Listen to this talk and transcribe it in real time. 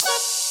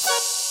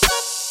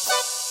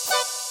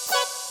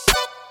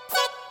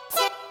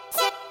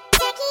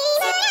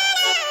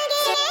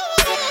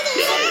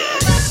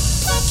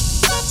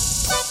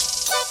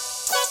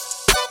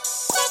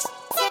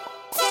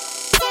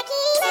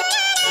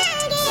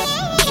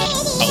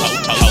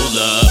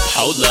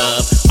Hold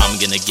up, I'm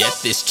gonna get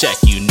this check.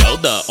 You know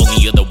the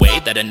only other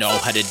way that I know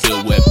how to do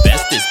it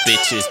best. This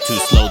bitch is to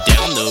slow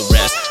down the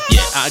rest.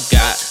 Yeah, I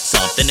got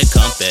something to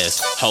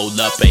confess. Hold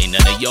up, ain't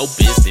none of your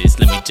business.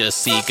 Let me just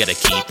see, gotta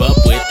keep up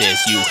with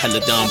this. You hella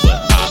dumb,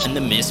 but I'm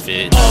the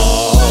misfit.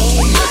 Oh,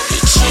 look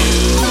at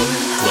you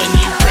when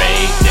you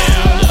break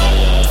down.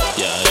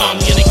 I'm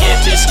gonna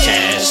get this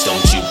cash,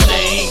 don't you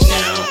blink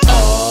now.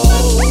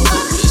 Oh, who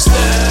is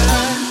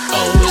that?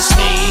 Oh, it's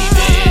me,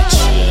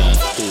 bitch.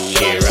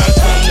 Here I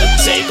come to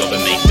take over,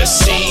 make the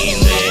scene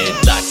lit.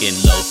 Lock and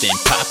load, then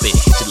pop it.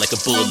 Hit you like a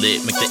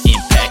bullet, make the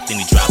impact, then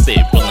you drop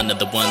it. Roll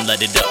another one,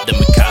 light it up, then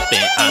we cop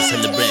it. Eyes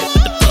hella red,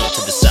 put the front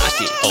to the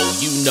socket. Oh,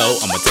 you know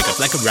I'ma take off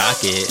like a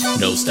rocket.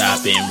 No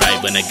stopping, right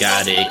when I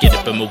got it. Get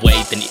up in my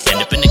way, then you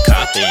end up in the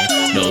coffin.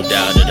 No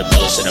doubt of the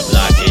bullshit, I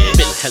block it.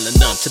 Feel hella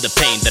numb to the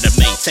pain that I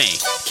maintain.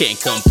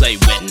 Can't come play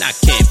when I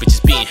can.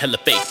 Bitches being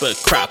hella fake, but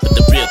crop with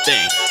the real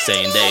thing.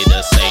 Saying they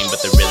the same,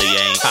 but they really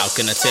ain't. How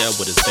can I tell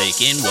what is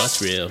fake and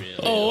what's real?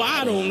 Oh,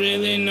 I don't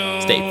really know.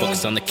 Stay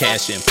focused on the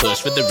cash and push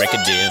for the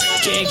record deal.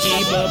 Can't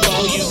keep up,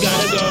 oh, you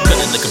gotta go.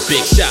 Feeling like a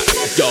big shot.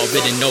 Y'all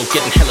already know,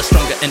 getting hella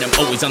stronger, and I'm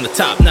always on the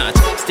top notch.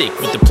 Stick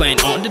with the plan,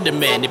 on the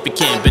demand. If you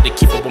can, better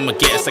keep up on my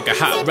gas like a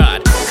hot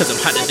rod. Cause I'm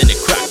hotter than a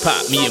crock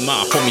pot. Me and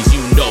my homies,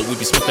 you know, we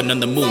be smoking on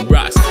the moon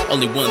rocks.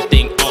 Only one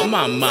thing on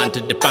my mind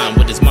to define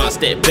what is mine.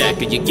 Step back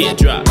or you get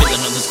dropped.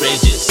 Feeling on this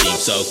rage, it seems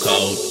so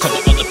cold.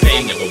 Cover all the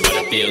pain, never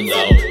wanna feel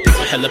low.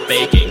 People hella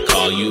fake and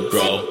call you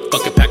bro.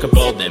 Fucking pack a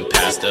bowl, then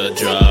pass the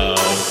drug.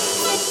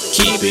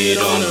 Keep it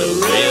on the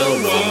real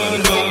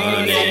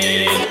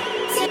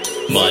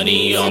 100.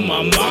 Money on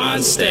my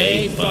mind,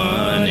 stay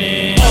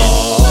funny.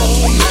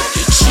 Oh, look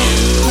at you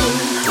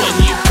when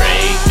you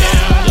break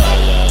down.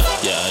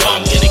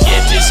 I'm gonna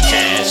get this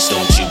cash,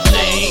 don't you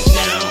blink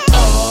now.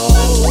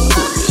 Oh,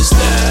 who is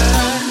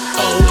that?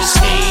 Oh, it's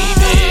me,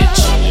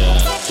 bitch.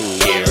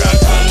 Here I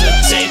come to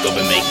take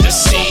over, make the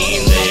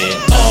scene lit.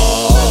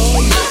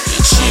 Oh, look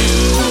at you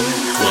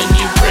when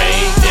you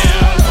break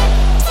down.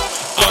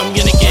 I'm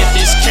gonna get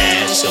this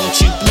cash, don't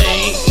you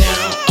blink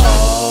now.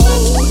 Oh,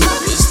 who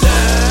is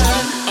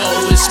that?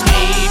 Oh, it's me,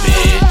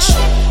 bitch.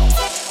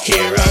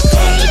 Here I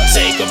come to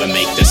take over,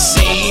 make the scene.